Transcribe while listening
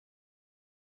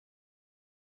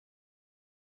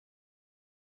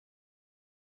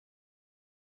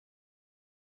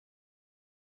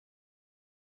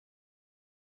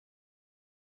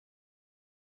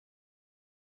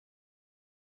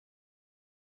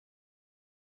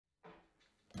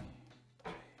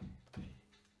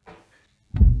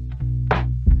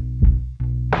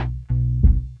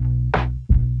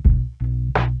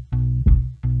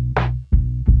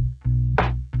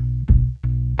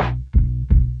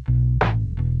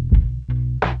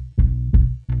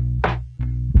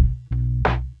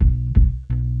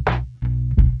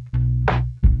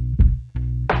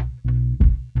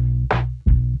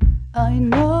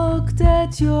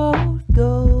at your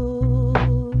door.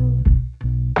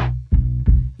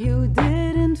 You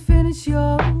didn't finish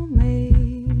your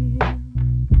meal.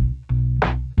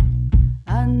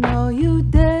 I know you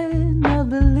did not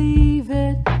believe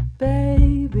it,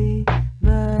 baby,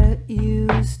 but you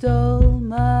stole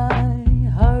my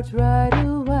heart right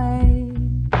away.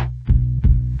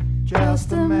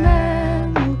 Just a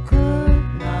man who could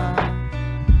not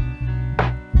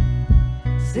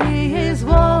see his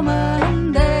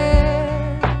woman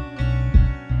there,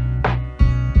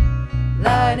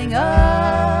 lighting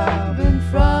up in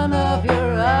front of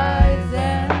your eyes,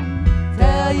 and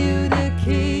tell you to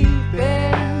keep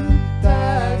in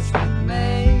touch with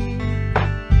me.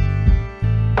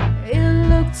 It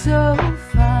looked so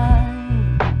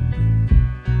fine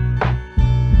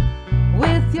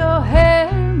with your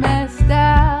hair messed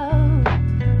out.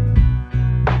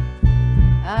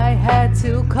 I had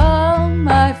to calm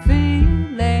my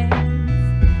feelings.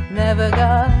 Never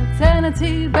got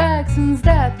sanity back since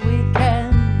that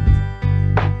weekend.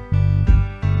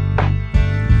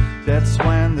 That's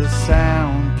when the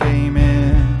sound came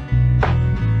in.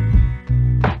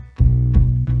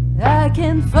 I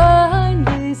can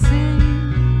finally see.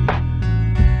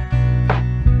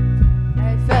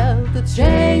 I felt the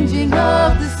changing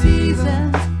of the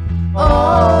seasons.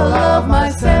 All of my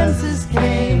senses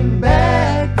came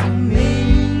back to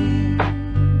me.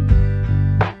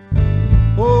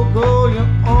 Oh, go your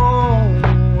own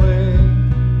way.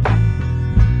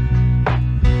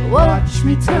 Watch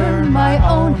me turn my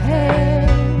own head.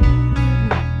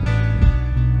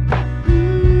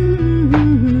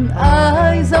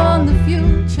 Eyes on the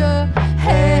future,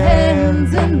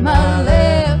 hands in my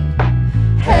lap,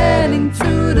 heading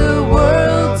to the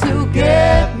world to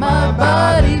get my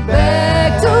body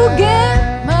back, to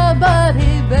get my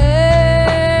body back.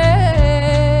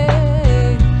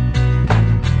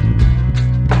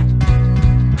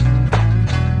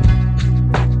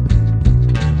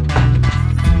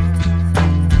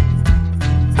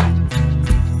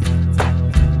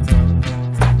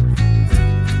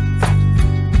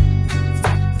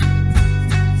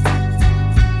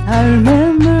 I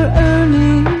remember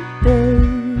early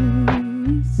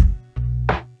days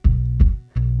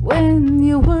when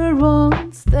you were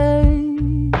on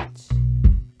stage.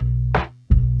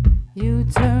 You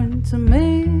turned to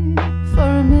me for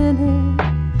a minute,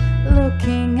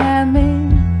 looking at me,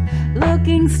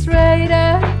 looking straight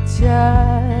at you.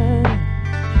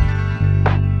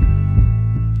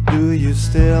 Do you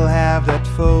still have that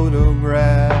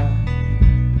photograph?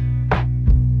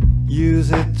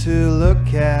 Use it to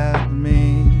look at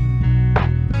me.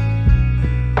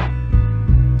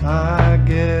 I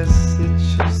guess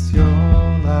it's just your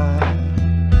life,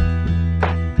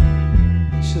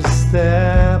 just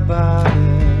their body.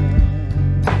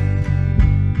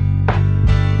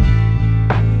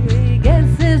 I guess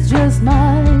it's just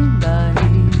my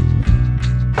body.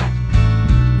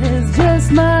 It's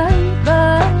just my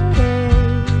body.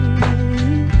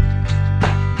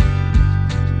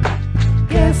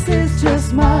 Guess it's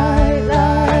just my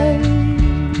life.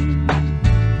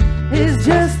 It's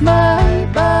just my